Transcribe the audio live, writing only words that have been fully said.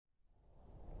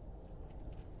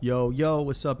Yo,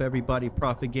 what's up everybody?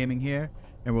 Prophet Gaming here,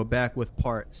 and we're back with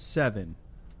part 7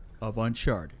 of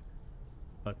Uncharted,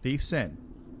 A Thief's End.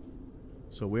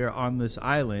 So we're on this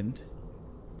island,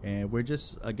 and we're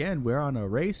just, again, we're on a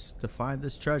race to find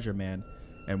this treasure, man.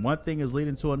 And one thing is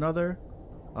leading to another,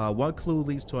 one clue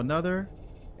leads to another,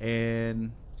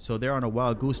 and so they're on a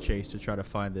wild goose chase to try to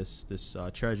find this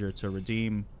treasure to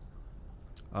redeem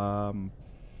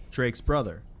Drake's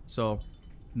brother. So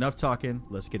enough talking,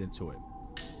 let's get into it.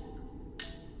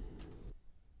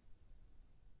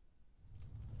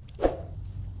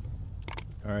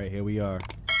 All right, here we are.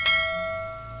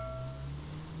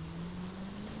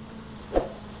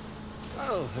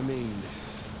 Well, I mean,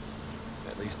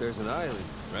 at least there's an island,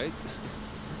 right?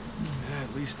 Yeah,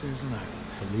 at least there's an island.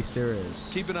 At least there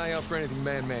is. Keep an eye out for anything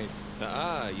man-made.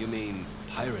 Ah, you mean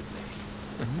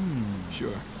pirate-made?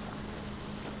 Sure.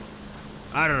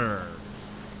 Arr.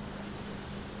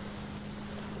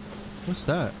 What's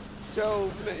that?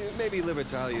 So, maybe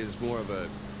Libertalia is more of a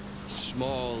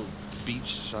small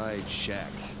beachside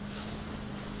shack.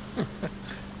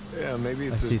 Yeah, maybe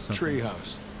it's a tree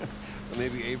house. Or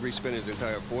maybe Avery spent his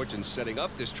entire fortune setting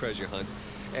up this treasure hunt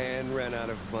and ran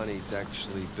out of money to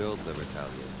actually build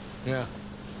Libertalia. Yeah.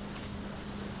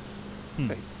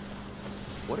 Hey,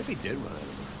 what if he did run out of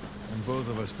money? And both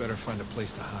of us better find a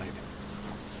place to hide.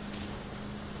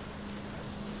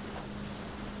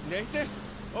 Nathan?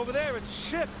 Over there, it's a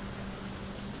ship!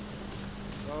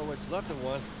 Oh, what's left of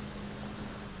one.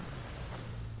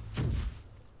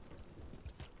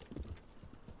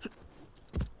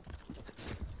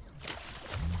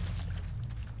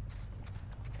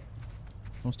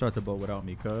 Don't start the boat without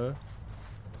me, cuz.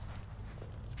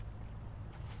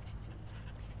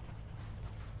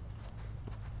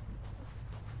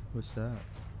 What's that?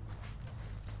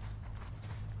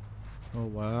 Oh,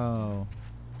 wow.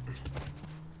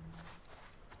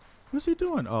 What's he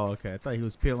doing? Oh, okay. I thought he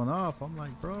was peeling off. I'm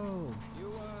like, bro. You,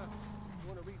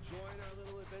 want to rejoin our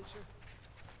little adventure?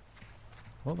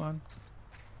 Hold on.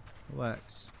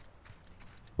 Relax.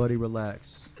 Buddy,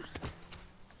 relax.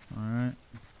 Alright.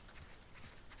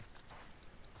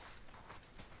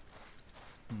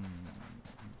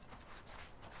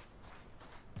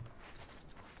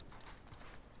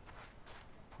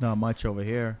 Not much over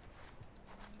here.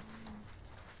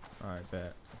 Alright,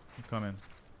 bet. I'm coming.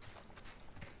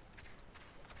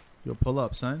 Yo, pull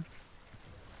up, son.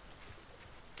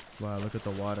 Wow, look at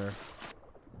the water.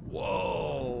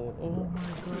 Whoa! Oh my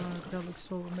god, that looks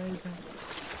so amazing.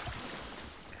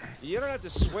 You don't have to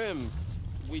swim.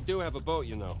 We do have a boat,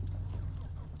 you know.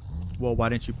 Well, why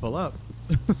didn't you pull up?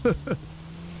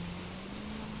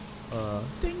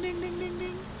 Ding, ding, ding, ding,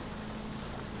 ding.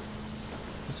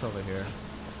 What's over here?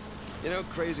 You know,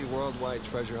 crazy worldwide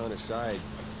treasure hunt aside,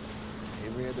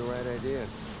 Avery had the right idea.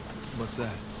 What's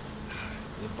that?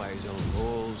 Lived by his own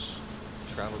rules,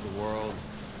 traveled the world,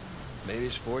 made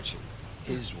his fortune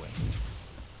his way.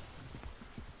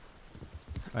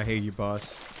 I hate you,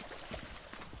 boss.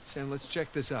 Sam, let's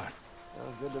check this out.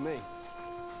 Sounds good to me.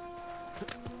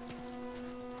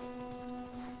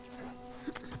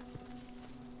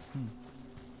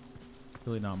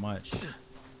 Really not much.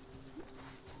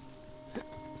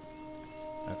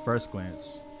 At first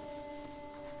glance.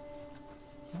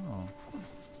 Oh.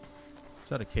 Is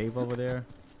that a cave over there?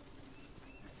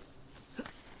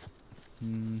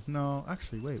 No,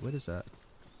 actually, wait, what is that?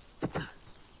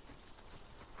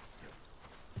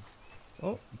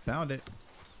 Oh, found it.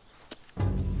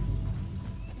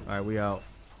 Alright, we out.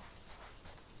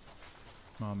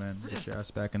 Oh man, get your ass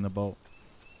back in the boat.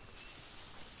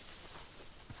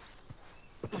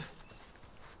 Let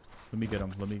me get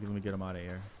him. Let me get him out of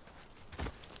here.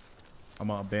 I'm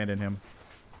gonna abandon him.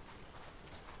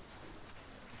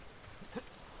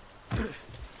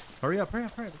 Hurry up, hurry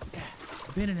up, hurry up.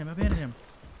 Abandon him, abandon him.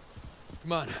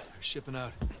 Come on, they're shipping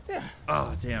out. Yeah.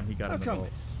 Oh, damn, he got in the come. boat.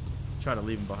 Try to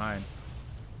leave him behind.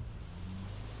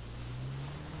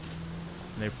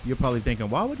 You're probably thinking,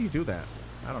 why would you do that?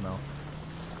 I don't know.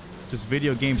 Just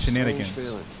video game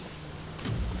shenanigans.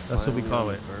 That's what we call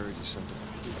it.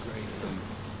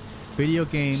 Video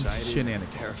game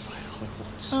shenanigans.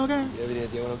 Okay. You have any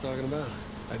idea what I'm talking about?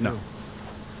 I do. No.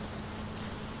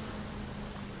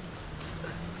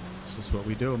 This is what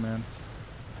we do, man.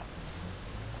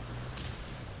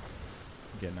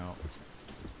 Getting out.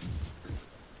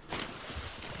 I'm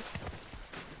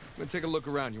gonna take a look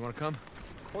around. You wanna come?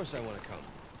 Of course I want to come.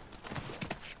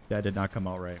 That did not come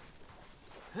out right.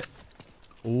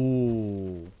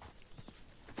 Ooh.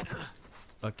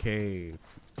 A cave.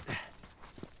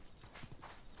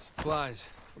 Supplies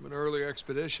from an earlier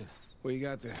expedition. What you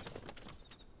got there?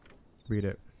 Read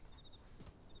it.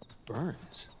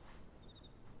 Burns.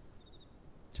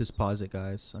 Just pause it,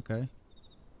 guys. Okay.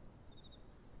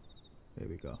 There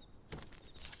we go.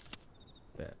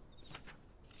 Bet.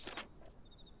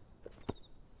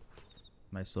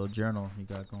 Nice little journal you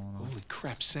got going on. Holy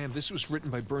crap, Sam. This was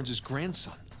written by Burns'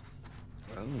 grandson.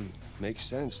 Well, makes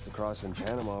sense. The cross in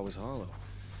Panama was hollow.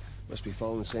 Must be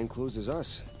following the same clues as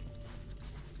us.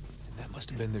 And that must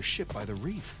have been their ship by the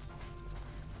reef.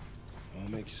 All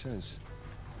makes sense.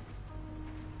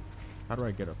 How do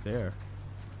I get up there?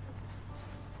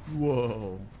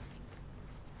 Whoa.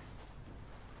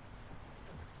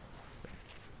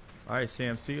 All right,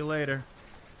 Sam. See you later.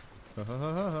 Ha ha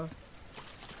ha ha.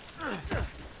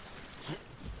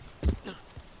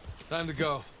 Time to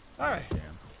go. All right. Damn.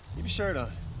 Keep your shirt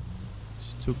on.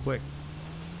 It's too quick.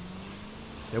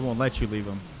 They won't let you leave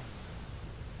them.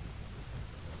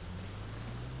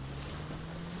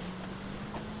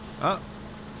 Oh,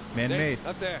 man-made.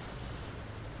 Up there.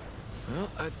 Well,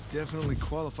 that definitely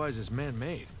qualifies as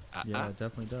man-made. Yeah, it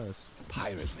definitely does.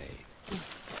 Pirate made.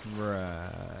 Right.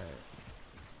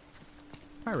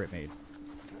 Pirate made.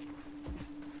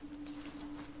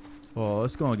 Oh,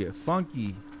 it's gonna get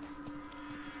funky.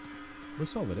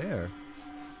 What's over there?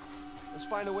 Let's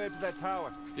find a way up to that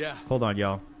tower. Yeah. Hold on,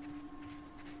 y'all.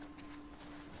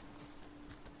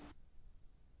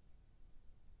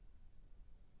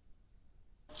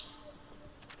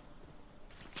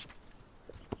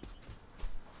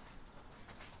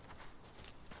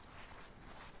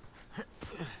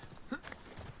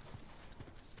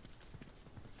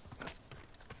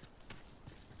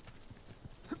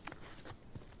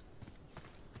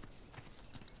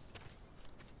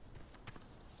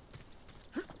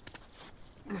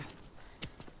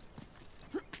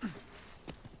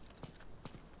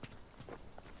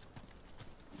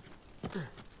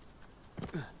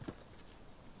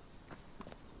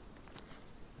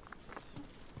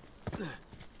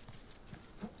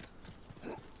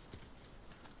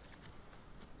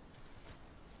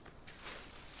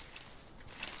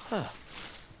 Huh.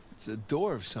 It's a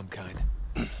door of some kind.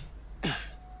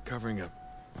 Covering a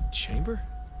chamber?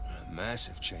 A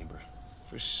massive chamber.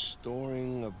 For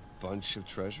storing a bunch of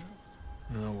treasure?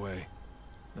 No way.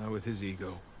 Not with his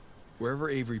ego. Wherever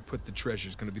Avery put the treasure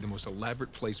is going to be the most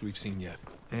elaborate place we've seen yet.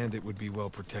 And it would be well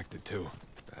protected, too.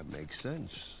 That makes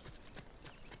sense.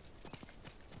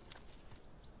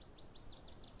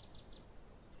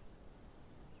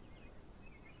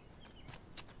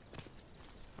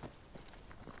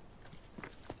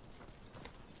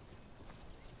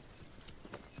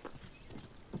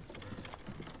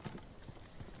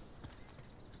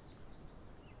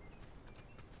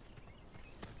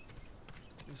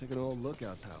 Looks like an old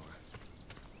lookout tower.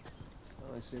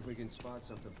 Well, let's see if we can spot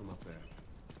something from up there.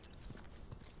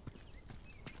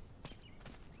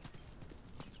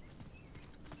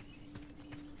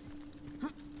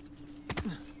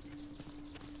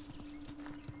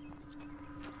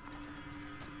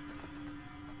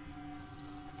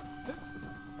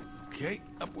 Okay,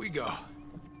 up we go.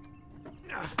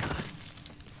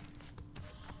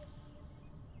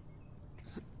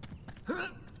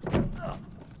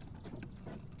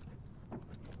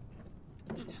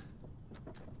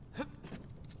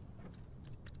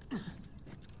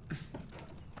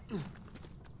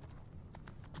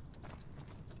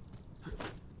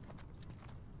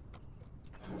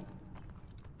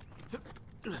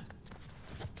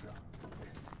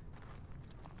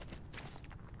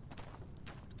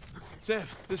 Sam,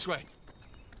 this way.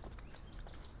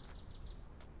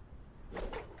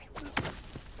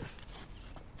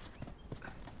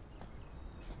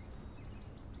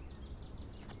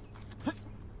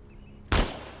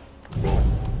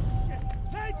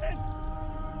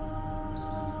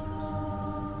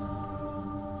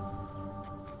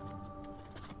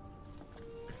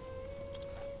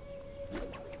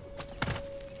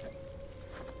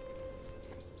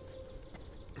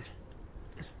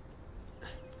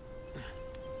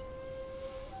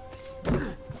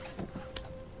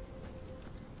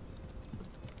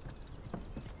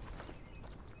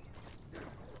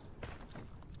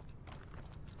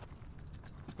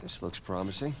 This looks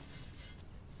promising.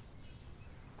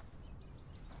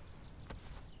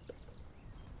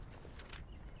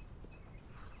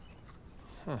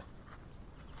 Huh.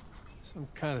 Some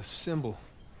kind of symbol.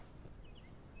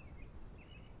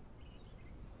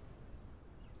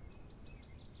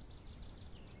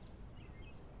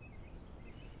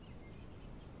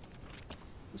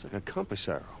 Looks like a compass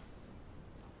arrow.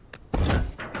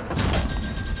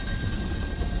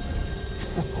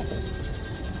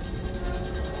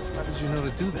 How did you know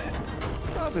to do that?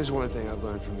 Well, if there's one thing I've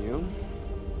learned from you,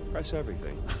 press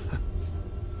everything.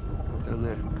 Down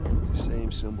there, it's the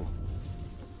same symbol.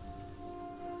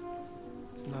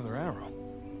 It's another arrow.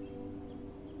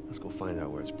 Let's go find out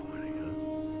where it's pointing, huh?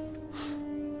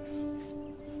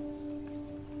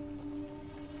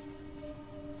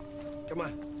 Come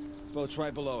on. Boat's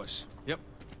right below us. Yep.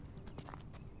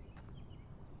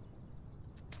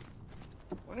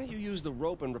 Why don't you use the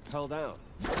rope and rappel down?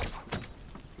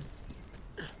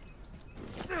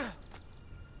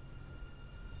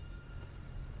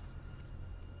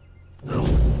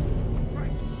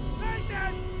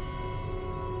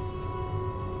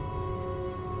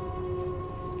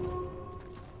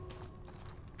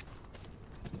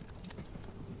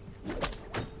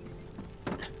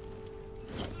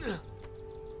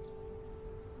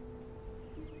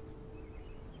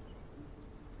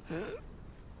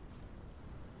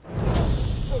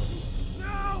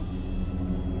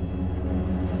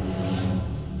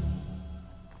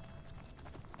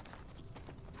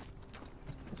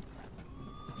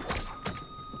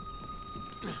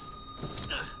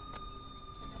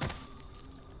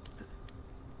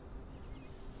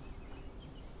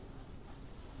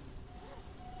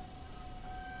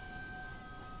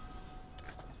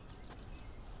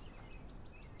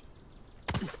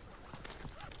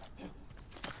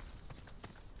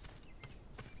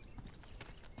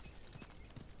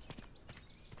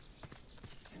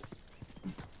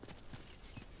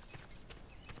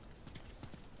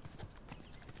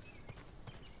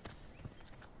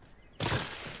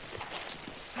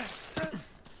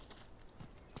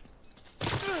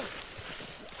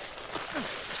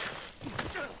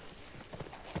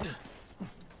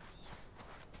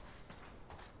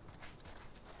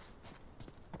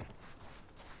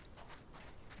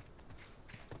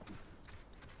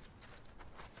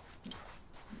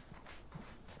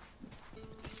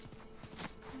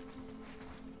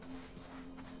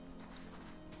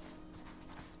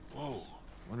 Whoa.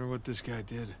 Wonder what this guy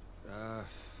did. Well,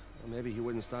 maybe he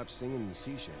wouldn't stop singing the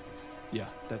sea shanties. Yeah,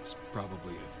 that's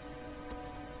probably it.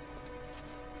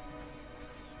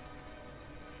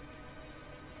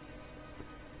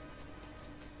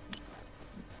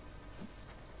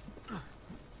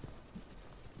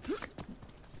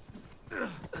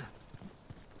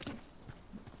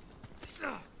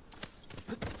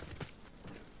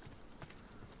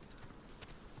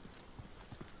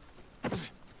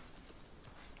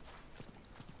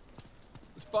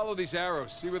 Follow these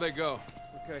arrows, see where they go.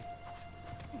 Okay.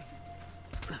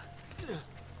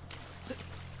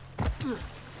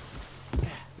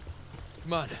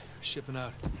 Come on, shipping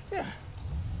out. Yeah.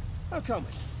 I'm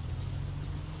coming.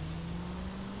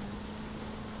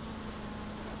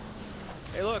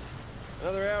 Hey, look.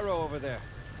 Another arrow over there.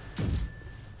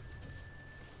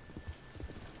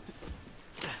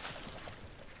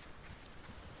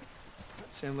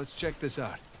 Sam, let's check this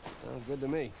out. Sounds good to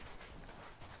me.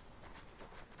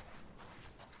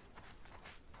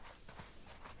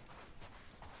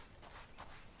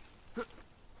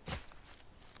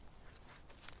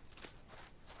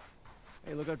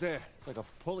 Hey, look up there. It's like a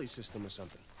pulley system or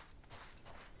something.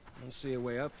 I don't see a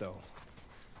way up, though.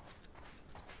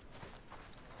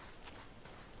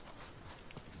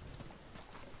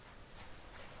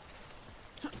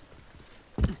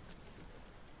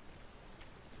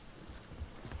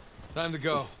 Time to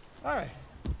go. All right.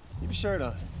 Keep your shirt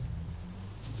on.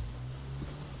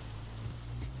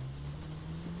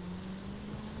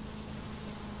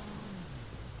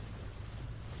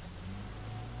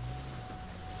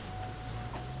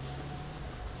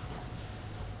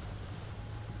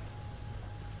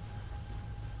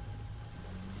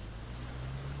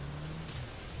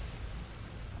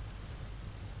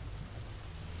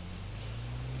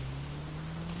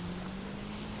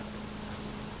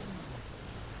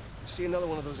 See another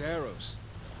one of those arrows.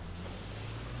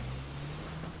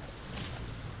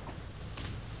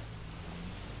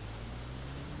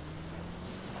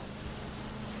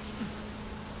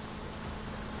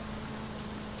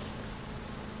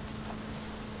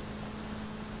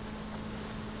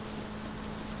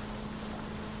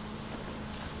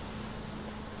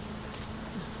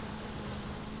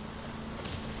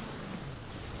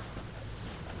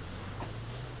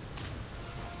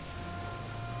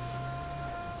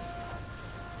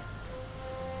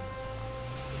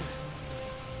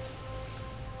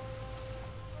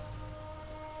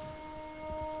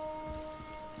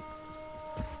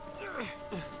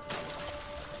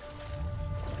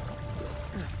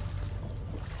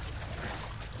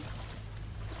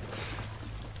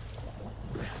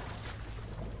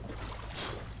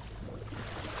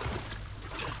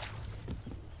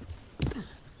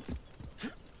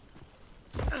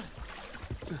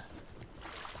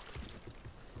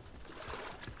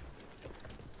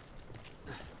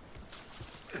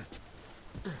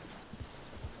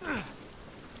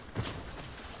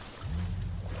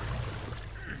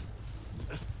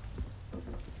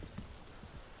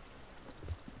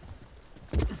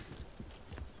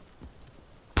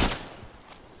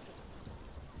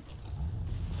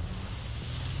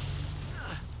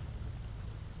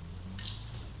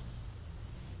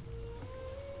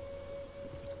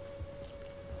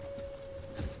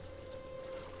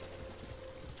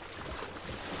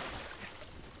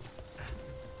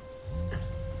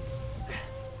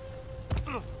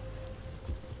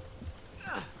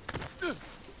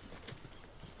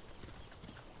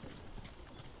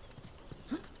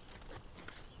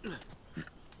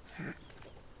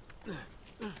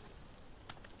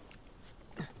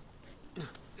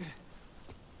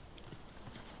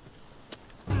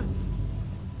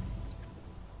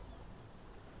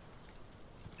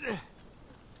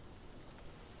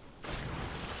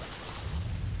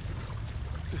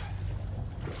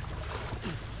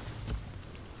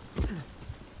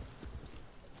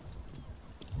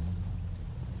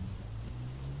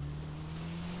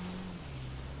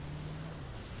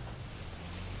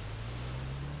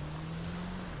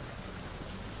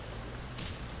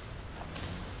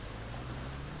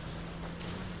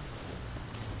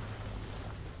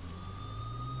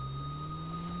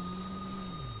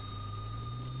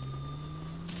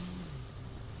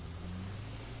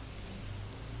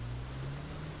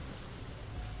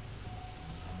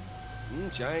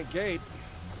 Giant gate.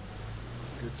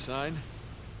 Good sign.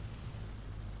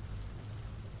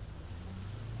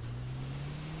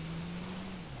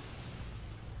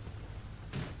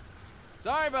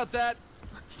 Sorry about that.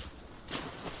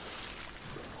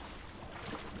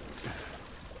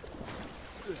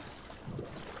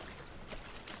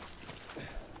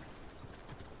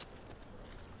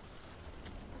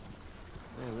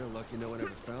 Man, we're lucky no one ever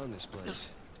found this place.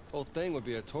 Whole thing would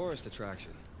be a tourist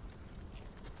attraction.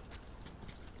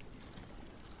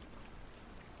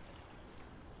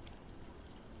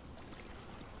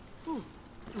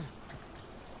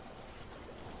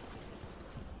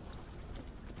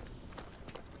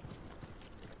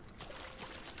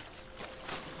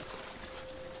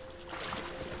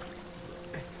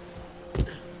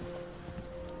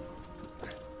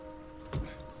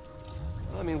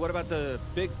 I mean, what about the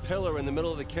big pillar in the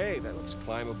middle of the cave? That looks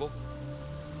climbable.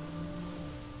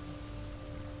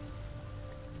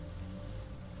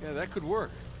 Yeah, that could work.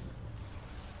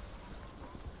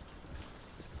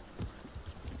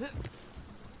 Here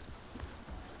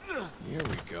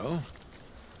we go.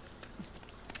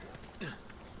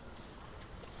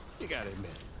 You gotta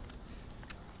admit,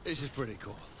 this is pretty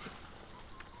cool.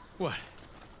 What?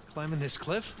 Climbing this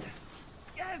cliff?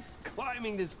 Yes!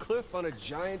 Climbing this cliff on a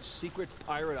giant secret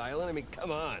pirate island? I mean,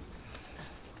 come on.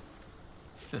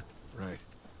 Right.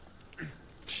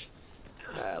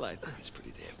 Well, I think it's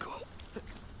pretty damn cool.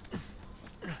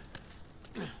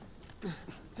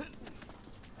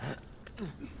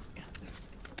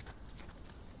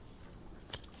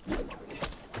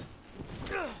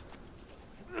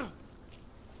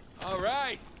 All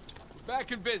right. We're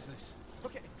back in business.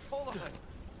 Okay, hold on.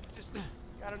 Just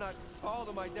gotta not fall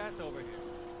to my death over here.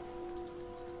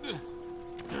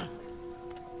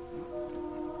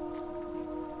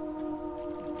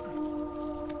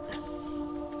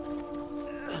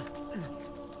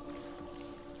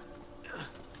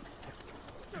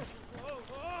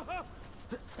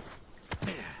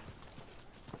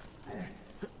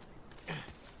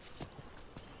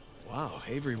 Wow,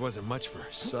 Avery wasn't much for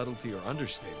subtlety or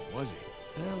understatement, was he?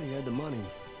 Well, he had the money.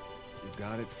 You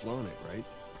got it, flown it, right?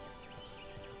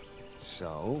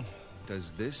 So,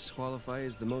 does this qualify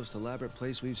as the most elaborate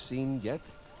place we've seen yet?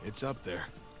 It's up there.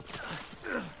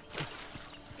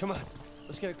 Come on,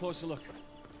 let's get a closer look.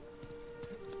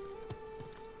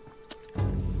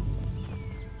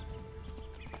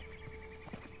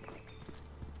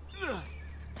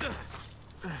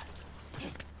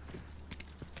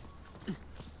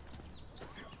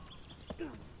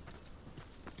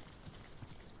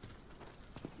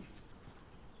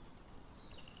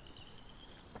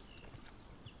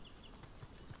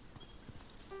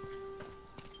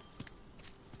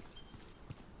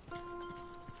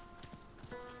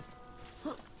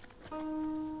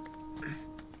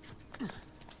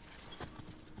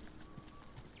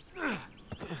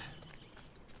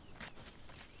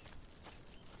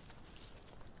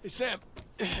 Hey, Sam.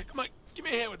 Come on, give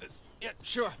me a hand with this. Yeah,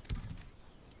 sure.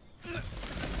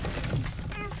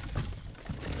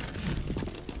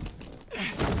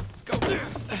 Go.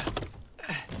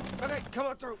 Okay, come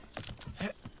on through.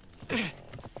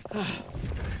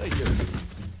 Thank you.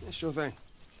 Yeah, sure thing.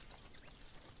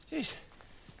 Jeez.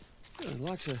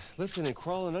 Lots of lifting and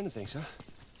crawling under things, huh?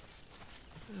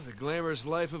 The glamorous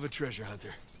life of a treasure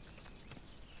hunter.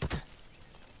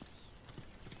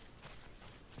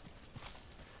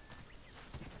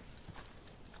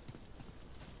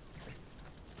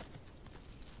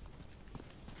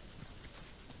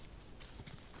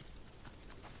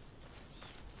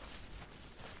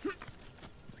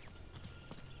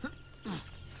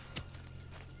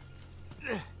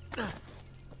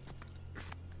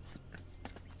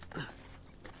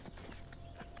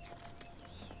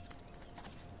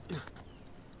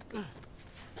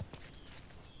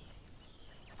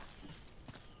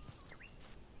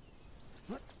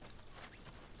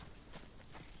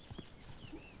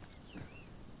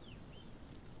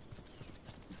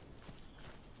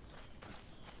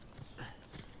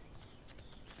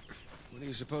 What do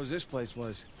you suppose this place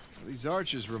was? Well, these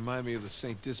arches remind me of the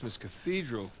St. Dismas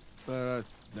Cathedral, but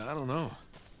I don't know.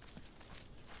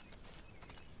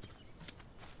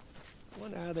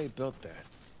 Wonder how they built that.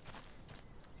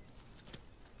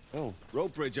 Oh,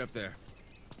 rope bridge up there.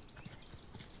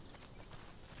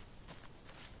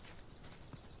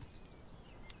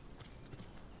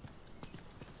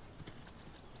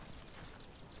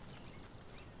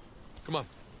 Come on.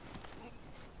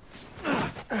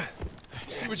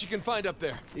 See what you can find up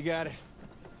there. You got it.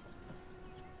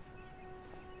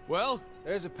 Well?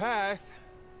 There's a path,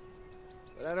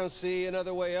 but I don't see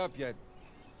another way up yet.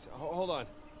 So, hold on.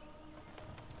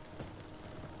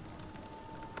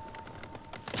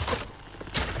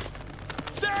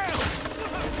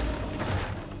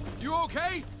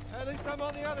 okay? At least I'm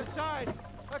on the other side.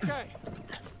 Okay.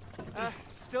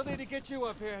 Still need to get you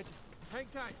up here. Hang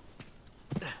tight.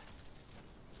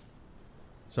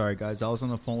 Sorry guys, I was on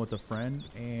the phone with a friend,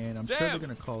 and I'm sure Sam! they're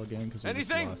gonna call again because we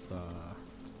just Anything? lost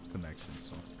connection.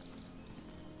 So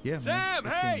yeah, man. Sam,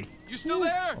 this hey! game- You still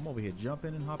there? I'm over here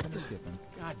jumping and hopping and skipping.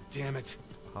 God damn it.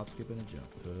 Hop, skipping, and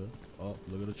jump. Good. Oh,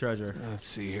 look at the treasure. Let's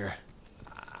see here.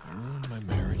 I ruined my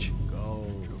marriage. Go.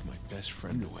 Drove my best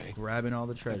friend away. Grabbing all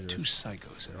the Got treasures. 2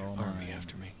 psychos in They're all an army mine.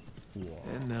 after me. Whoa.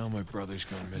 And now my brother's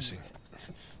gone missing.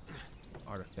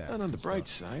 Artifacts. Not on the and bright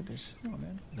stuff. side, there's Come on,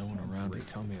 man. no one Come on, around to Drake.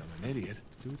 tell me I'm an idiot.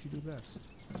 Do what you do best.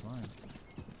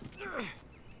 Fine.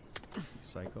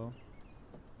 Psycho.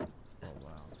 Oh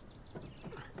wow.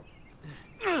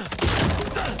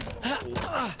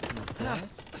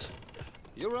 What?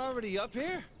 You're already up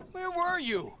here? Where were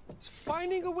you?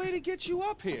 Finding a way to get you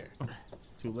up here.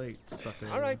 Too late, sucker.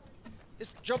 All right.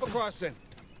 Just jump across then.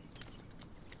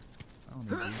 I don't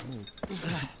need to move.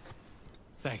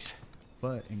 Thanks.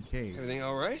 But in case. Everything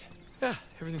all right? Yeah,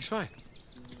 everything's fine.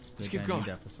 Let's maybe keep I going. need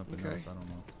that for something Okay. else. I don't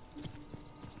know.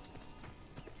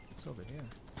 It's over here.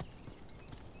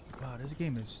 Wow, this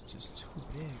game is just too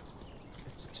big.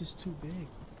 It's just too big.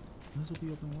 This will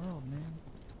be open world, man.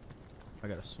 I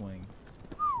gotta swing.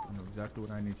 I know exactly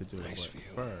what I need to do. Nice but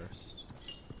view. first,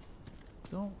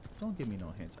 don't give me no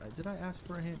hints. Did I ask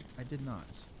for a hint? I did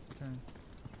not. Okay,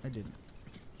 I didn't.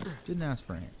 Didn't ask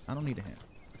for a hint. I don't need a hint.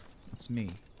 It's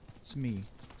me. It's me.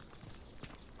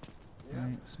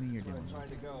 Right? It's me you're dealing with. Tried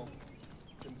to go.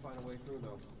 Couldn't find a way through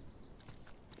though.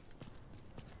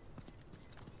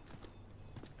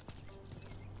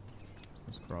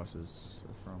 This cross is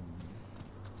from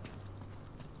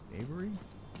Avery,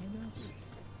 I guess.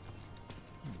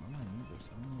 I might need this.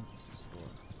 I don't know what this is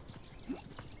for.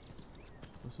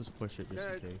 Let's just push it just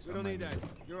in case. We I don't might need that. it.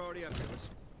 You're already up here. Let's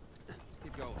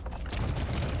keep going.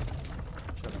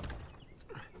 Shut up.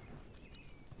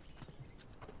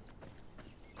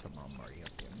 Come on, Marty, up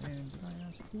there, man. Did I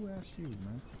ask? Who asked you,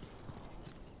 man?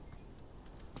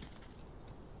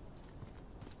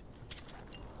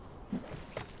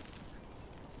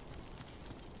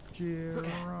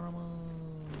 Geronimo.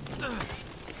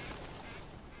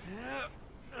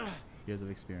 Years of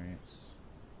experience.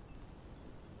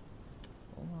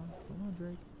 Hold on,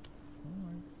 Drake. All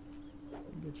right,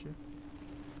 I'll get you.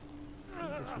 I'll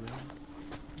get you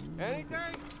there.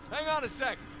 Anything? Hang on a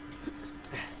sec.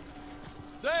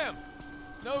 Sam!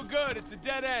 No good, it's a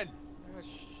dead end. Ah,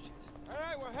 shit. All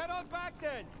right, we'll head on back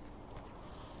then.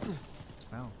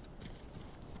 Ow.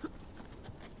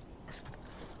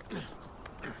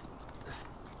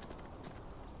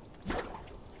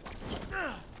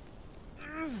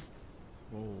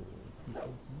 Whoa.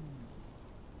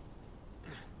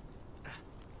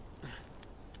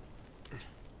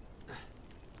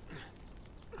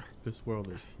 This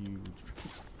world is huge.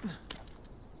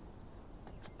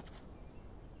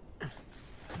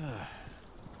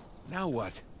 Now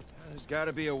what? There's got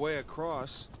to be a way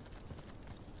across.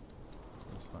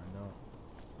 Let's find out.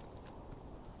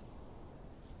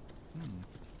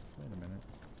 Wait a minute.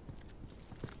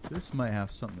 This might have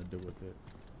something to do with it.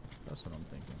 That's what I'm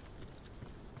thinking.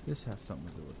 This has something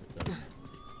to do with it, doesn't it?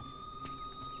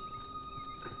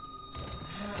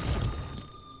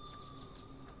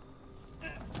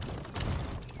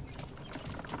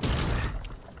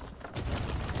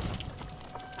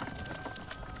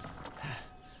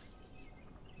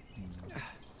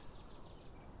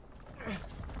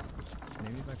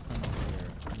 Maybe if I come up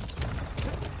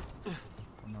here.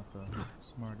 I'm not the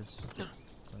smartest.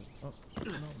 Oh,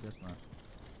 no, guess not.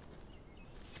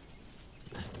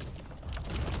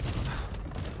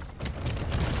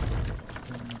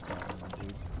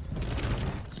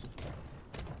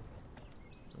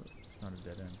 It's not a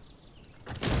dead end.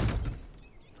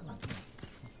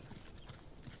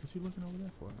 What's he looking over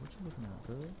there for? What you looking at,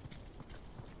 girl?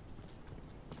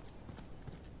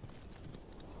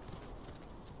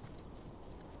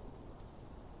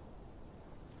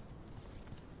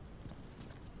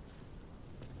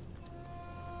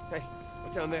 Hey,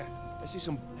 look down there. I see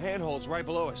some handholds right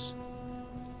below us.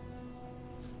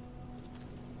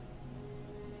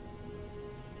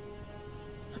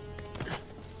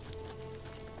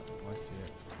 Oh, I see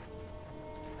it.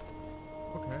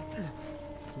 Okay.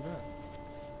 Do that.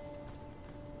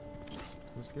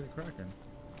 Let's get it cracking.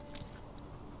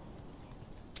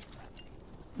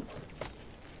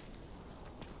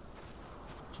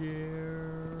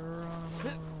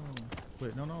 Geronimo.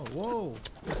 Wait, no. Whoa!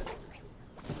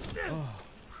 Oh.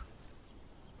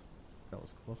 That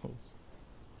was close.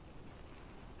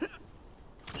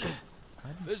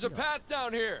 There's a path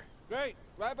down here. Great,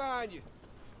 right behind you.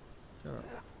 Shut up.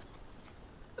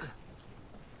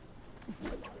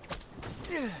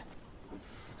 See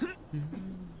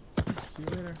you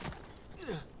later.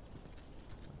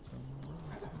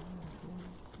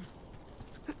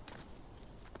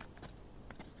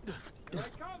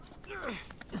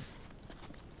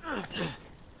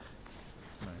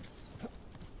 Nice.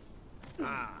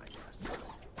 Ah,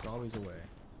 yes. It's always a way.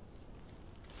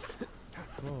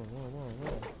 Whoa, whoa, whoa,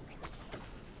 whoa.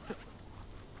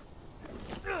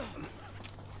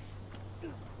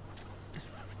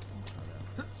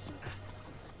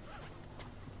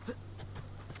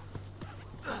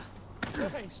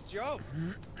 Thanks, Joe.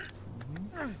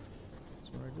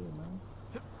 That's what I do, man.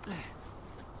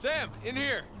 Sam, in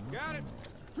here. Got it.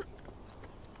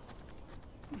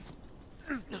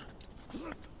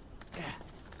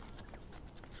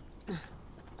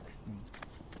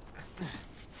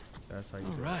 That's how you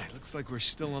All do right, looks like we're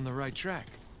still on the right track.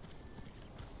 it.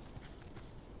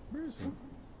 Where is he?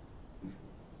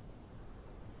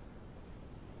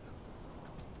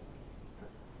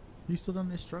 He's still down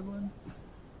there struggling?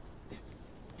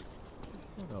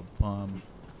 What a bum.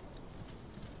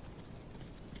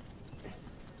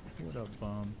 What a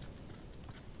bum.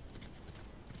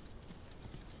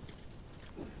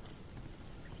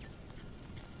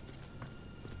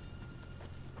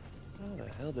 How the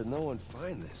hell did no one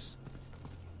find this?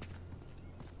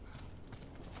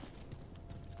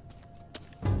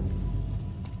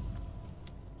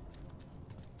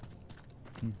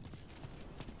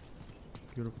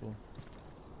 Beautiful.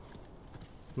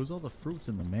 Where's all the fruits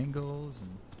and the mangoes and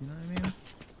you know what I mean?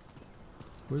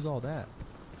 Where's all that?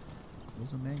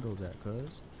 Where's the mangoes at,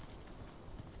 cuz?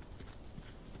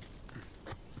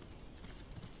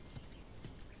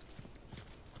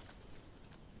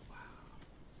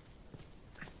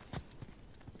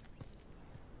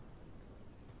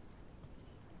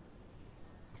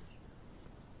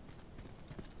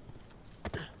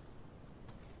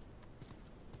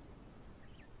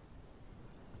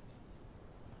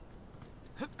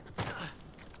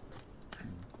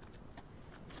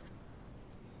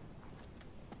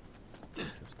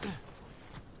 Interesting.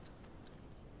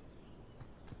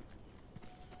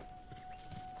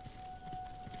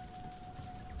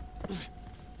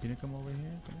 You didn't come over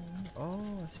here? Come over here?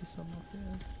 Oh, I see something up there.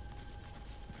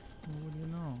 Well, what do you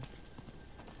know?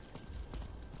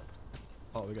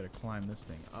 Oh, we gotta climb this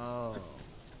thing. Oh.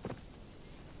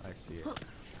 I see it.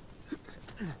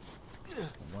 No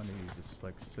wonder he's just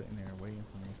like sitting there waiting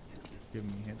for me,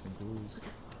 giving me hints and clues.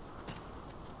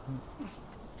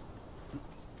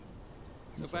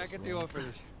 So back at the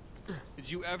orphanage. Did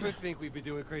you ever think we'd be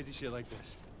doing crazy shit like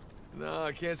this? No,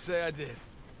 I can't say I did.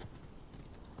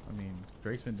 I mean,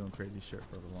 Drake's been doing crazy shit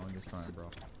for the longest time, bro.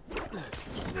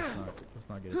 Let's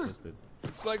not get it twisted.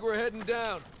 Looks like we're heading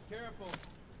down. Careful.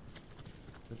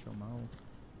 Shut your mouth.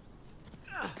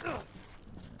 Yeah.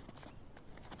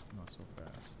 Not so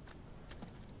fast.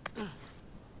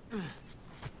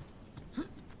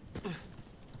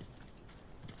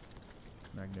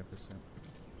 Magnificent.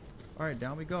 Alright,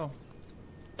 down we go.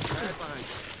 Right behind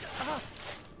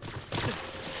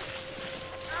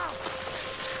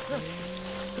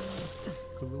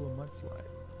Kahlua mudslide.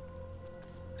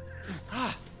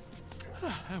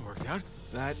 That worked out.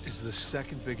 That is the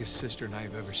second biggest cistern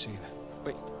I've ever seen.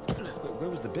 Wait, where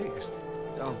was the biggest?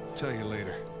 I'll tell you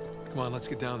later. Come on, let's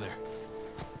get down there.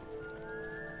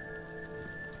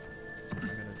 I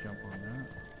gotta jump on that.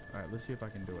 Alright, let's see if I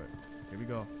can do it. Here we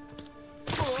go.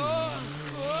 Going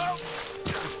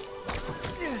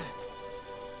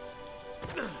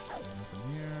from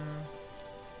here.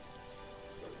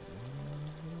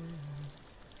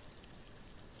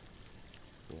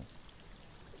 It's cool.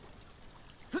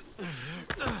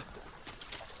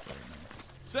 Very nice.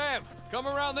 Sam, come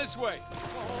around this way.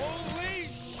 Holy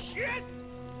shit!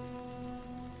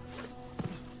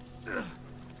 That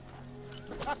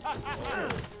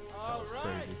was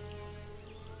crazy.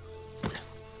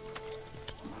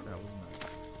 That was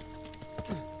nice.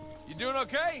 You doing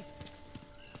okay?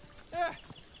 Yeah.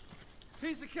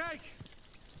 Piece of cake.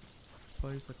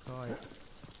 Place a kite.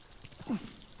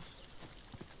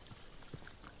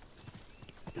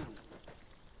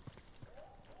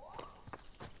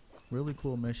 Really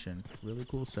cool mission. Really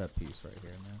cool set piece right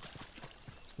here, man.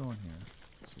 Let's go in here.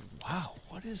 See, Wow,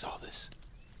 what is all this?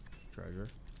 treasure.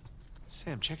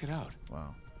 Sam, check it out.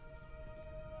 Wow.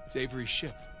 It's Avery's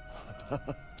ship.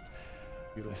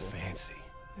 Beautiful. Fancy.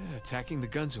 Yeah, attacking the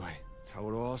Gunsway. That's how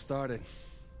it all started.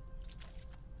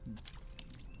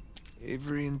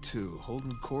 Avery and two,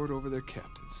 holding court over their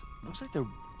captains. Looks like they're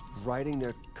writing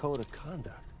their code of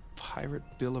conduct. Pirate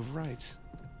Bill of Rights.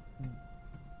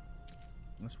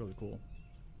 That's really cool.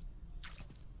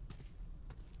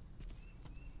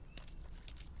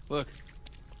 Look,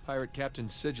 Pirate captain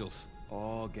sigils.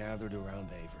 All gathered around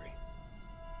Avery.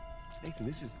 Nathan,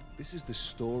 this is the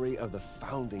story of the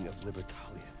founding of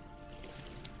Libertalia.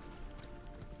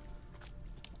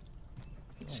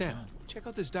 Sam, check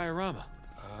out this diorama.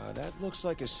 That looks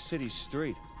like a city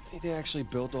street. Think they actually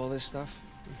built all this stuff?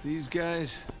 With these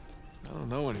guys, I don't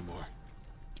know anymore.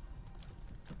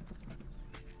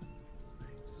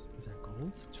 Is that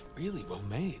gold? It's really well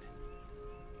made.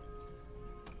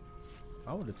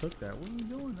 I would have took that. What are you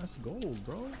doing? That's gold,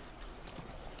 bro.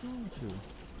 What's wrong with you?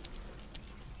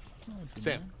 What's wrong with you,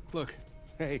 Sam, man? look.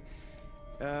 Hey,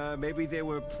 maybe they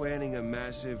were planning a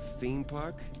massive theme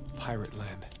park? Pirate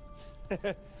land.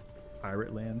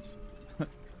 Pirate lands.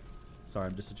 Sorry,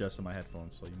 I'm just adjusting my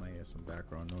headphones, so you might hear some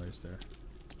background noise there.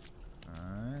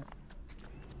 Alright.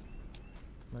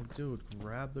 Like, dude,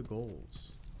 grab the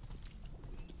golds.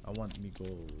 I want me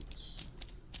golds.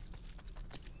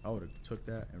 I would have took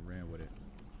that and ran with it.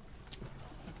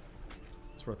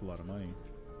 It's worth a lot of money.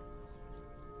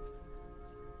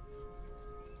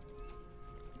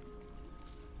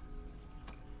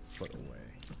 Put away.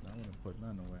 I want to put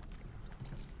none away.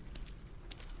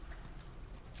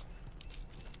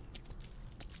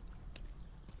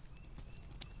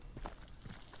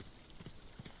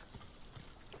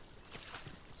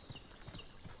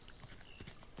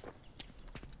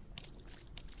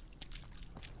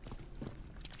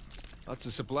 Lots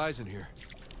of supplies in here.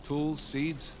 Tools,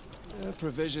 seeds.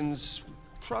 Provisions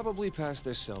probably past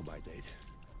their sell-by date.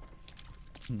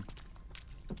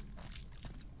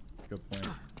 Good point.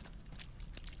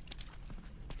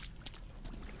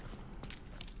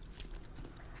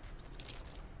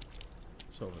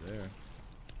 It's over there.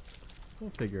 We'll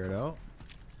figure it out.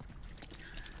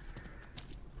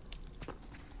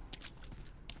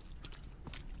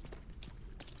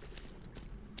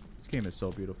 This game is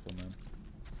so beautiful, man.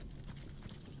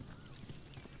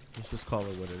 Let's just call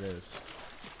it what it is.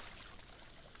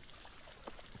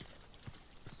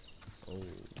 Oh.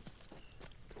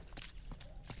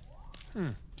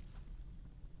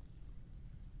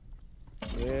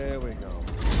 There we go.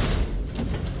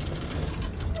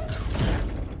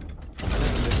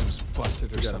 Mechanism's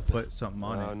busted or We gotta something. put something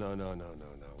on it. No.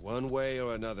 One way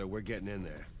or another, we're getting in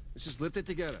there. Let's just lift it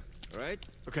together, all right?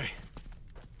 Okay.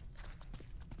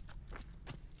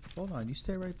 Hold on, you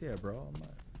stay right there, bro.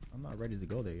 I'm not ready to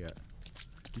go there yet.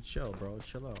 You chill, bro.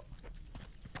 Chill out.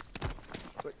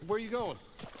 Wait, where are you going?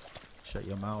 Shut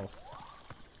your mouth.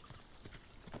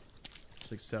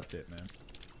 Just accept it, man.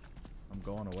 I'm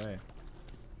going away.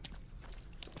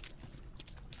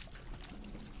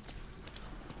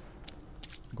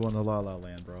 I'm going to La La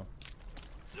Land, bro.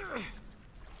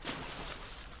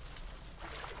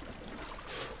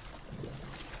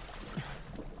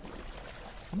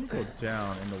 Let me go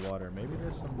down in the water. Maybe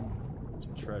there's some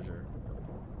treasure.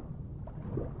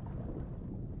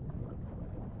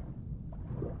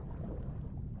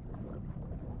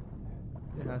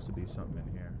 There has to be something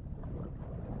in here.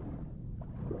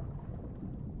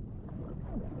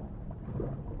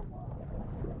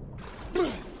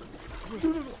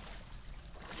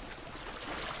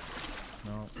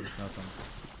 No, there's nothing.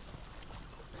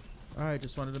 Alright,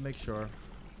 just wanted to make sure.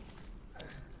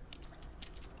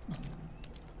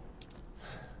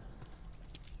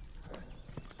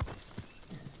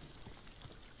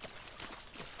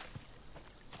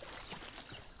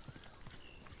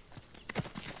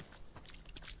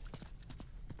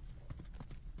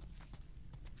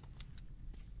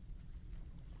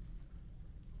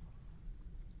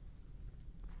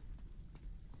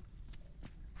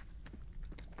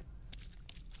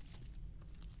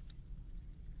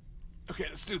 Okay,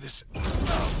 let's do this.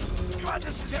 Oh, come on,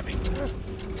 this is heavy.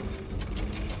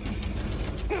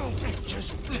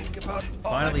 Just think about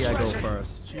Finally, I go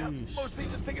first. Yeah, Jeez. mostly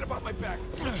just thinking about my back.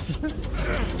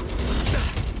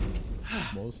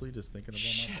 Mostly just thinking about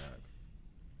my back.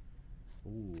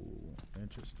 Ooh,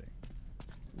 interesting.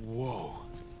 Whoa.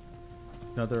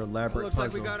 Another elaborate Looks like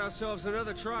puzzle. we got ourselves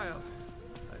another trial.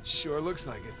 That sure looks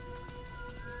like it.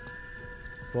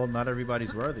 Well, not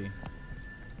everybody's worthy.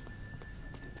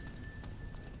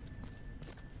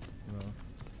 Well,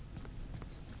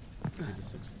 let me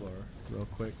just explore real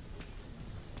quick.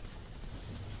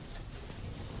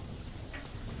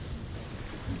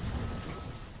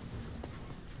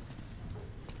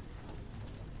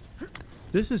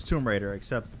 This is Tomb Raider,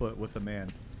 except but with a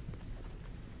man.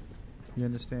 You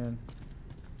understand?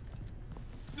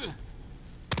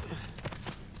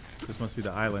 This must be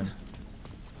the island.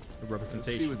 The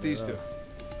representation. Let's see what these do. thereof.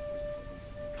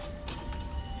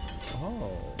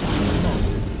 Oh.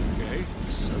 Okay.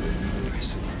 Some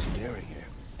impressive engineering here.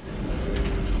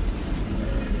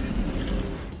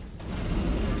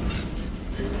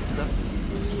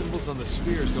 symbols on the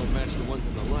spheres don't match the ones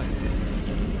in the light.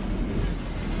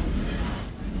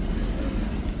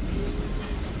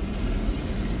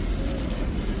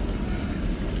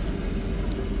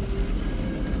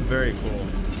 Very cool.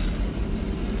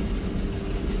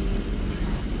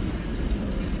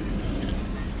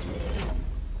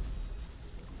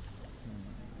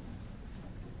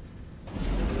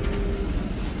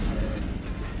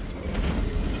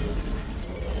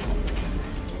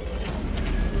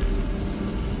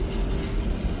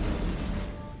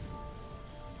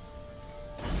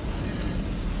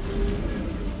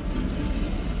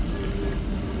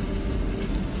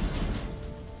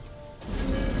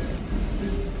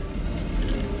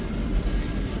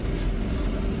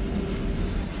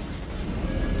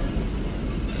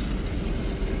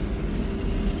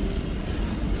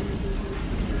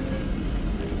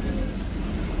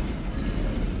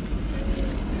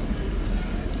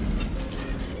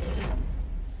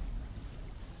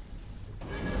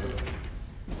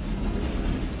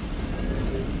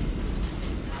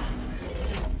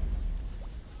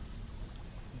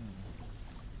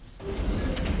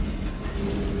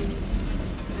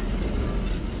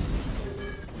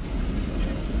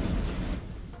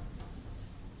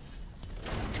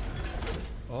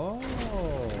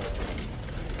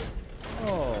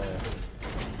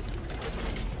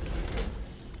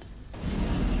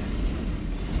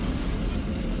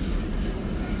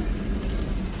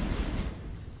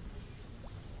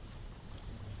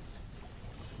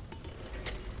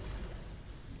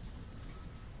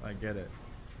 I get it.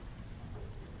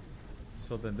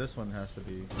 So then this one has to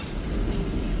be...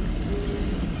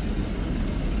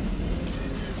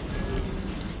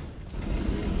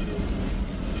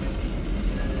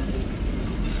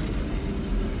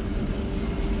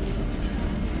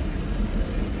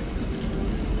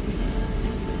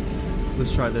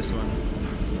 Let's try this one.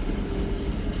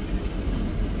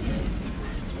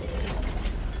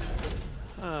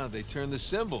 Ah, they turned the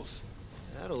symbols.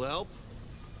 That'll help.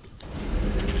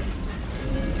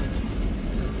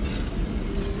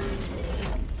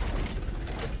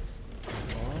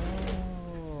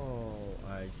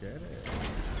 Get it.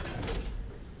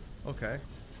 Okay.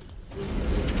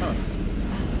 Huh.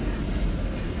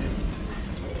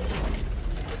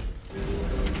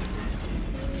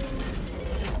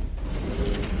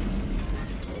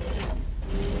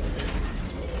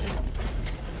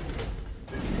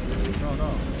 No,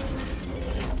 no.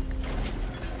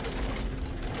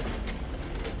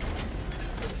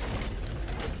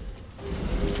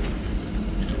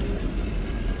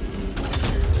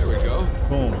 There we go.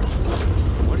 Boom.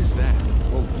 What is that?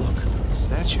 Oh, look.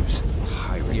 Statues.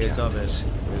 Pirate Years of captains. it.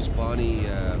 There's Bonnie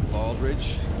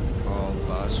Baldridge, Al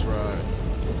Basra.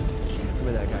 Can't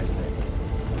remember that guy's name.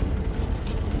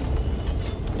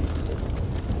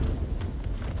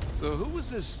 So who was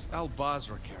this Al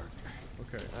Basra character?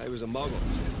 Okay. He was a muggle.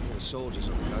 One of the soldiers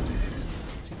of the country.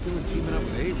 What's he doing teaming up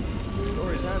with Avery?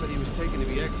 Stories have it he was taken to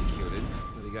be executed,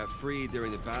 but he got freed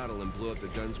during the battle and blew up the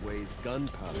Gunsway's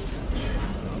gunpowder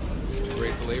pouch.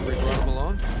 Grateful Avery brought him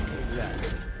along?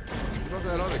 Exactly. What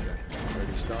about that other guy? Where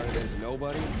he started as a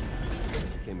nobody,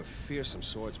 became a fearsome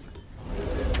swordsman.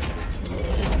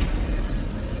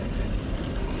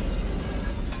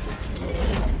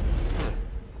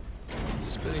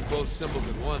 Spinning both symbols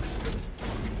at once.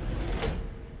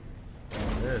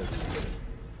 It is.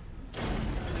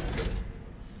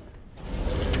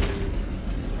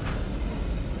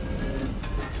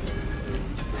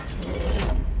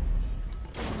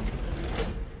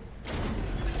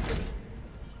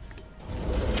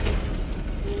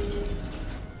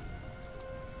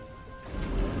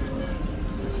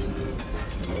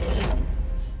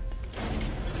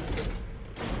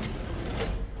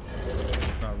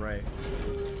 It's not right.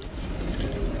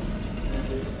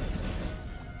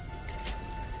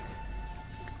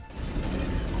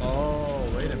 Oh,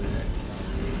 wait a minute.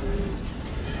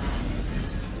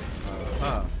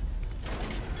 Uh-huh.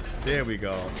 There we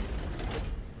go.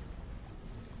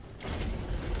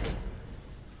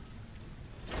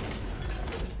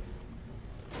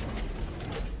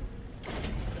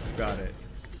 Got it.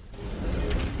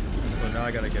 So now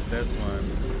I gotta get this one.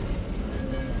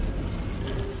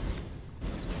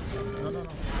 No, no, no.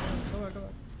 Go ahead, go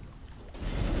ahead.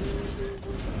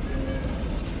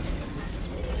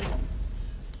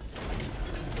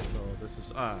 So this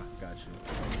is got you.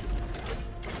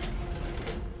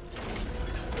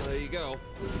 Well, there you go.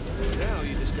 Now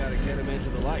you just gotta get him into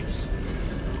the lights.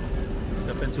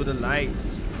 Step into the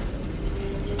lights.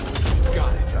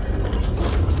 Got it.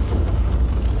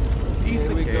 Piece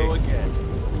Here of we cake. go again.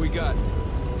 Who we got?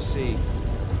 Let's see.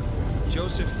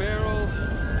 Joseph Farrell,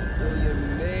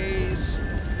 William Mays,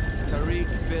 Tariq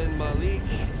bin Malik,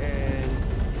 and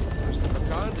Christopher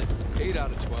Condon. 8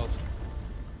 out of 12.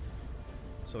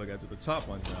 So I got to the top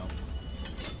ones now.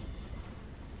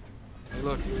 Hey,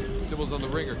 look, symbols on the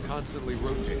ring are constantly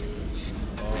rotating.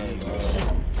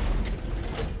 Oh,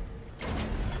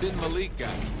 Bin Malik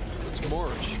guy. Looks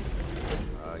Moorish.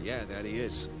 Yeah, that he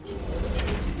is.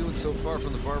 What's he doing so far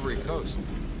from the Barbary coast?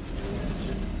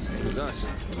 Same as us.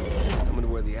 Coming to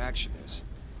where the action is.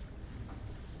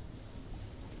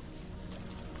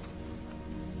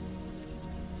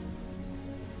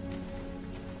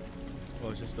 Oh,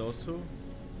 it's just those two?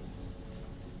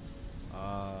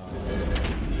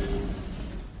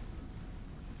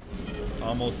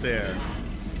 Almost there.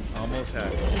 Almost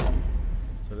had it.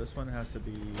 So this one has to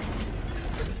be...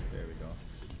 There we go.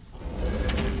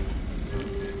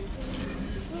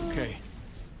 Okay.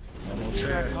 Almost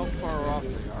Track there. how far off they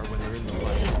are when they're in the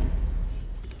light.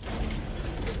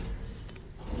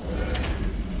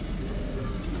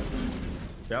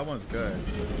 That one's good.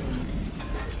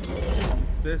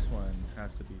 This one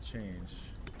has to be changed.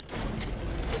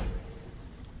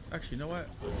 Actually, you know what?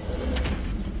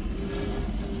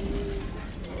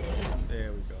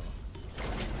 There we go.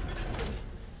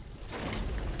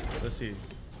 Let's see.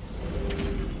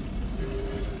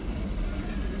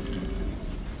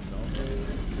 No.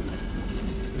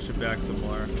 Push it back some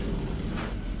more.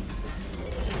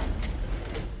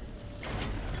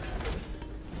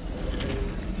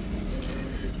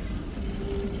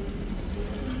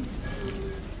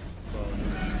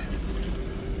 Close.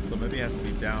 So maybe it has to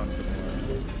be down some more.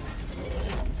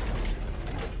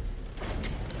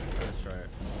 Let's try it.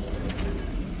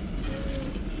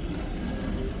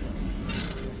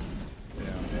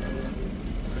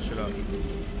 Push it up.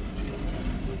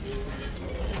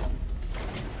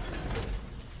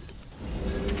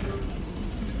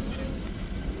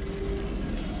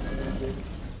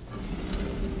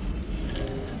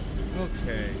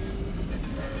 Okay.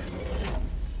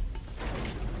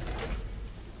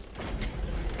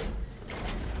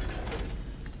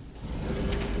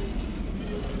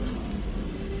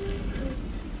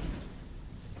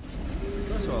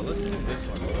 First of all, let's do this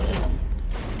one first.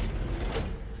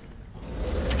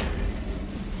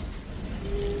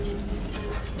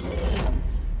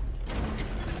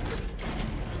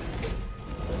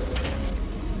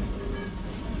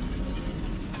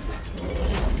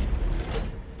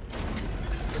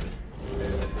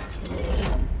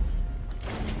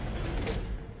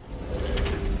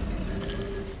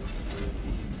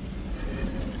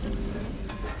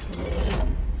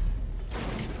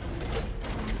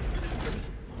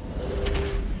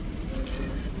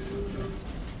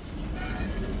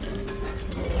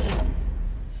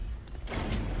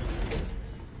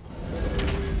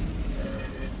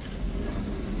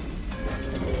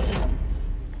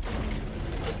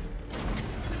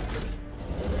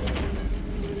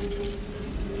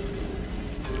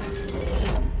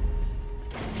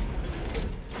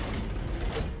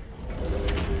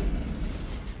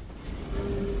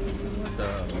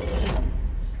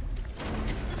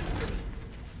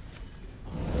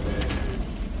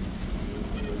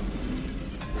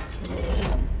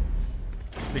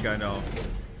 I think I know.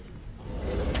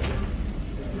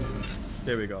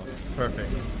 There we go.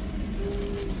 Perfect. Now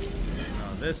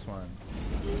this one.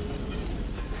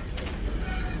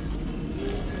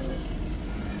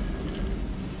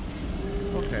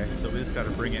 Okay, so we just got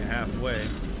to bring it halfway.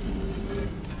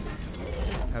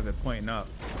 Have it pointing up.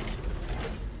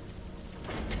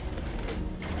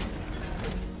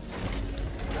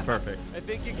 Perfect. I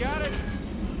think you got it.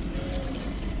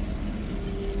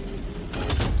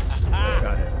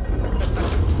 Got it.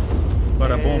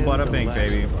 Bada boom, bada bing,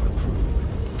 baby.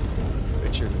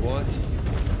 Richard Watt,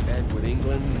 Edward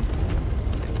England,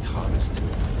 and Thomas too.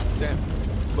 Sam,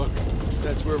 look,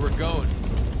 that's where we're going.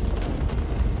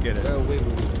 Let's get it. Oh, wait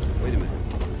a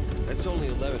minute. That's only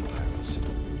 11 pirates.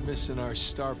 We're missing our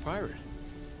star pirate.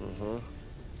 Uh-huh.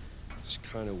 It's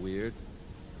kind of weird.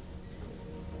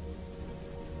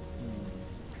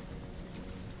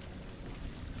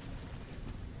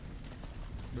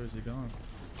 Where's he going?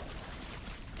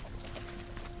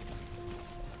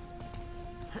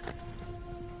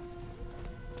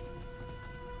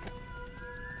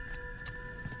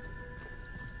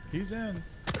 He's in.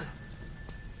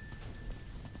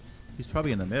 He's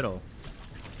probably in the middle.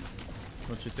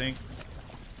 Don't you think?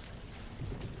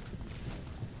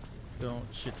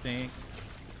 Don't you think?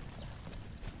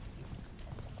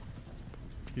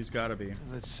 He's gotta be.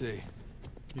 Let's see.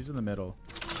 He's in the middle.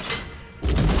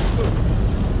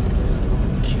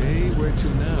 Okay, where to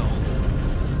now?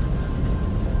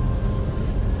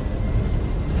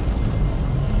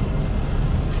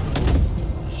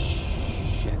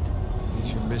 Shit.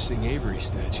 missing Avery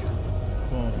statue.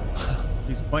 Boom.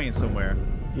 He's pointing somewhere.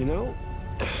 You know,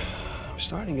 I'm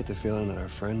starting to get the feeling that our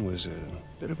friend was a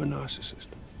bit of a narcissist.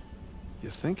 You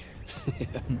think?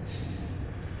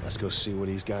 Let's go see what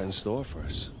he's got in store for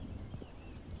us.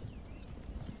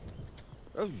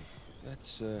 Oh,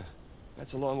 that's a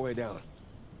long way down.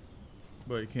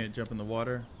 But you can't jump in the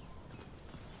water.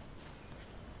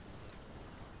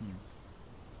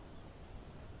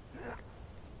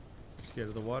 Scared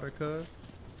of the water, cuz?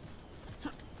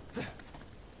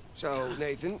 So,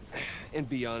 Nathan, and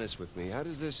be honest with me, how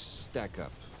does this stack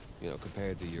up, you know,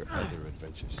 compared to your other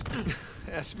adventures?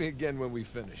 Ask me again when we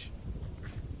finish.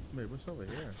 Wait, what's over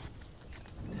here?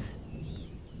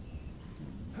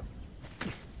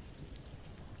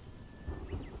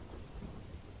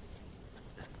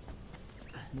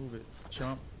 Move it,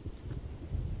 chump.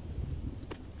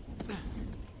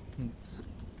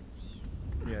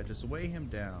 Yeah, just weigh him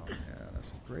down. Yeah,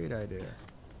 that's a great idea.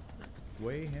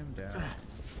 Weigh him down.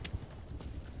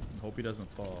 Hope he doesn't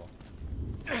fall.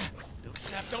 Don't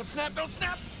snap, don't snap, don't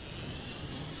snap!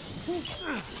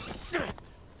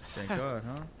 Thank God,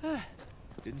 huh?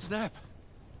 Didn't snap.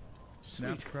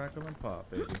 Snap, Sweet. crackle, and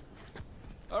pop, baby.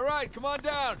 All right, come on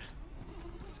down.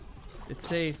 It's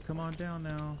safe. Come on down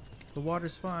now. The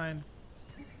water's fine.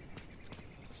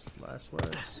 Last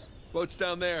words. Boat's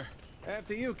down there.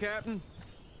 After you, Captain.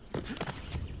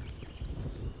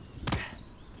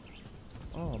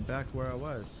 Oh, I'm back where I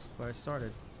was, where I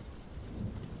started.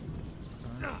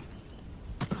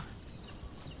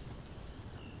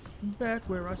 Back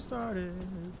where I started.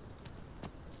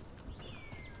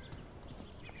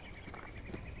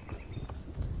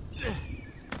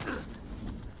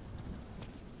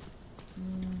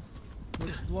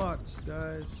 Looks blocked,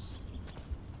 guys.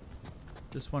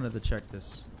 Just wanted to check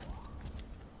this.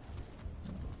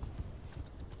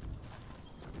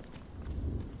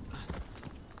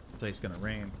 It's gonna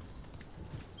rain,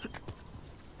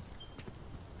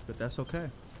 but that's okay.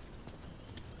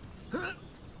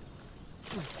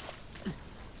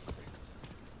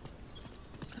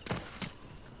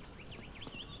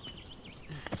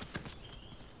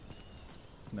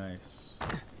 Nice.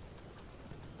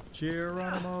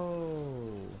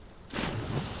 Geronimo.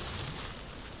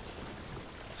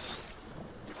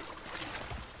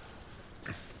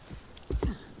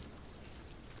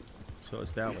 So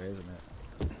it's that way, isn't it?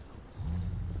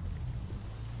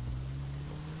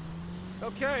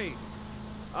 Okay.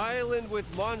 Island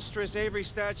with monstrous Avery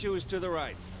statue is to the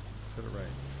right. To the right.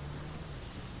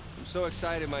 I'm so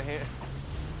excited, my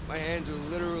hands are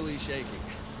literally shaking.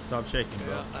 Stop shaking,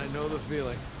 bro. Yeah, I know the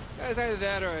feeling. It's either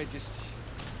that or I just,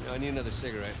 you know, I need another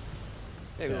cigarette.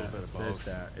 Maybe a little bit of It's both.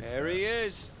 that. It's There that. he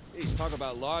is. He's talking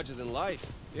about larger than life.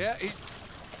 Yeah,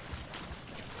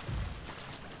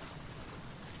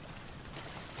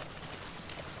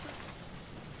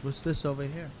 What's this over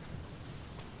here?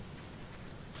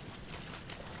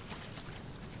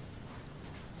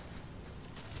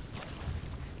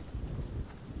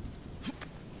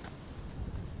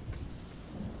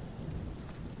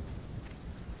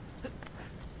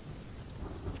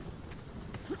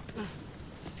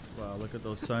 Wow, look at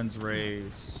those sun's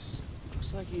rays.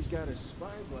 Looks like he's got a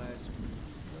spyglass.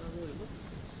 Not really looking.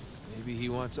 maybe he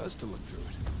wants us to look through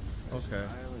it. Okay,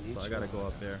 so I gotta go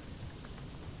up there.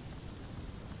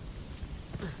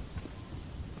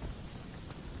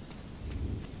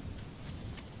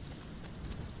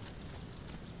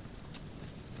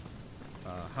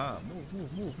 Aha,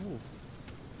 move.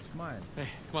 It's mine. Hey,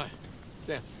 come on.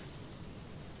 Sam.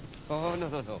 Oh, no.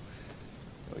 No,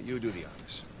 you do the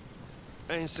honors.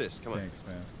 I insist. Come on. Thanks,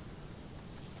 man.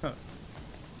 Huh.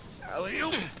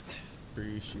 Alley-oop.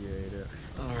 Appreciate it.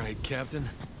 All right, Captain.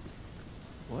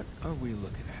 What are we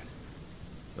looking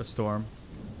at? A storm.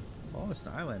 Oh, it's an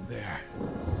island. There.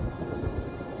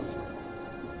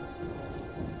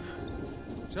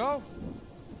 So,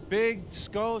 big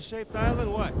skull-shaped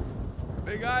island. What?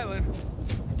 Big island.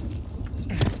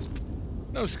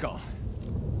 No skull.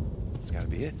 It's got to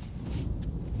be it.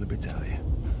 Libertalia.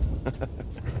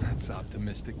 That's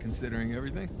optimistic considering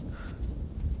everything.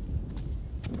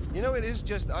 You know, it is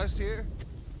just us here.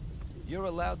 You're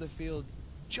allowed to feel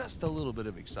just a little bit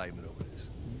of excitement over this.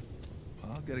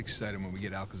 Well, I'll get excited when we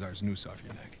get Alcazar's noose off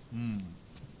your neck. Come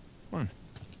on.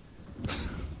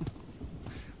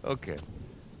 Okay.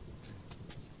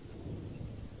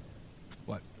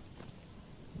 What?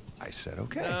 I said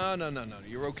okay. No.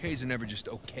 Your okays are never just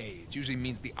okay. It usually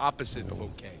means the opposite of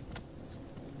okay.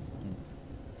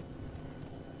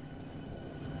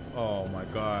 Oh my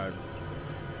God.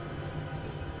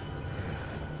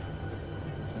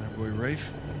 Is that our boy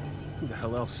Rafe? Who the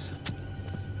hell else?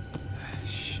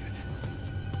 Shit.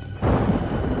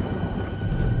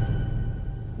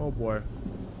 war.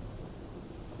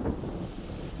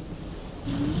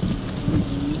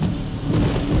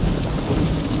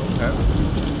 Okay.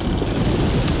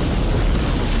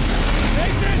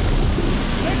 Nathan!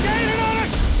 They're gaining on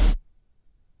us!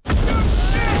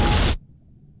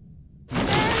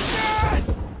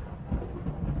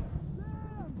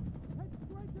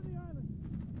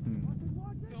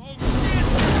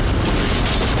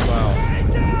 Wow.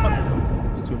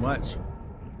 It's too much.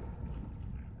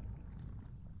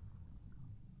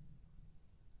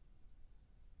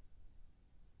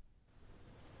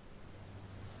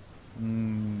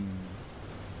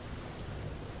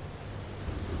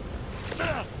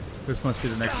 This must be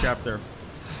the next chapter.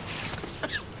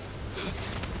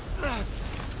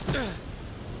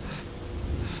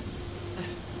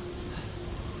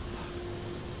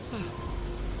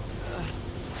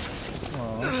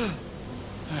 All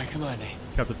right, come on, Nate.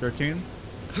 Chapter 13.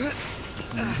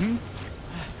 Mm-hmm.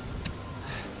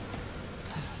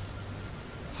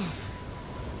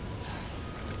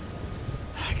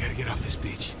 I gotta get off this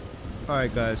beach. All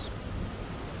right, guys.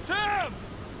 Sam!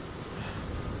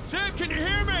 Sam, can you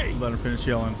hear me? Let him finish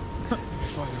yelling.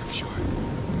 Farther up shore.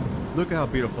 Look at how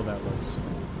beautiful that looks.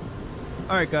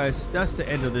 All right, guys. That's the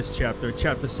end of this chapter.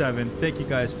 Chapter 7. Thank you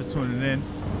guys for tuning in.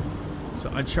 So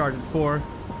Uncharted 4.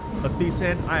 A Thief's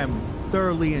End. I am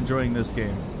thoroughly enjoying this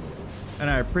game. And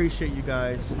I appreciate you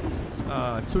guys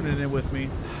tuning in with me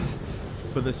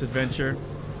for this adventure.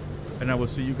 And I will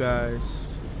see you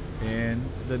guys in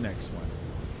the next one.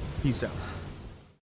 Peace out.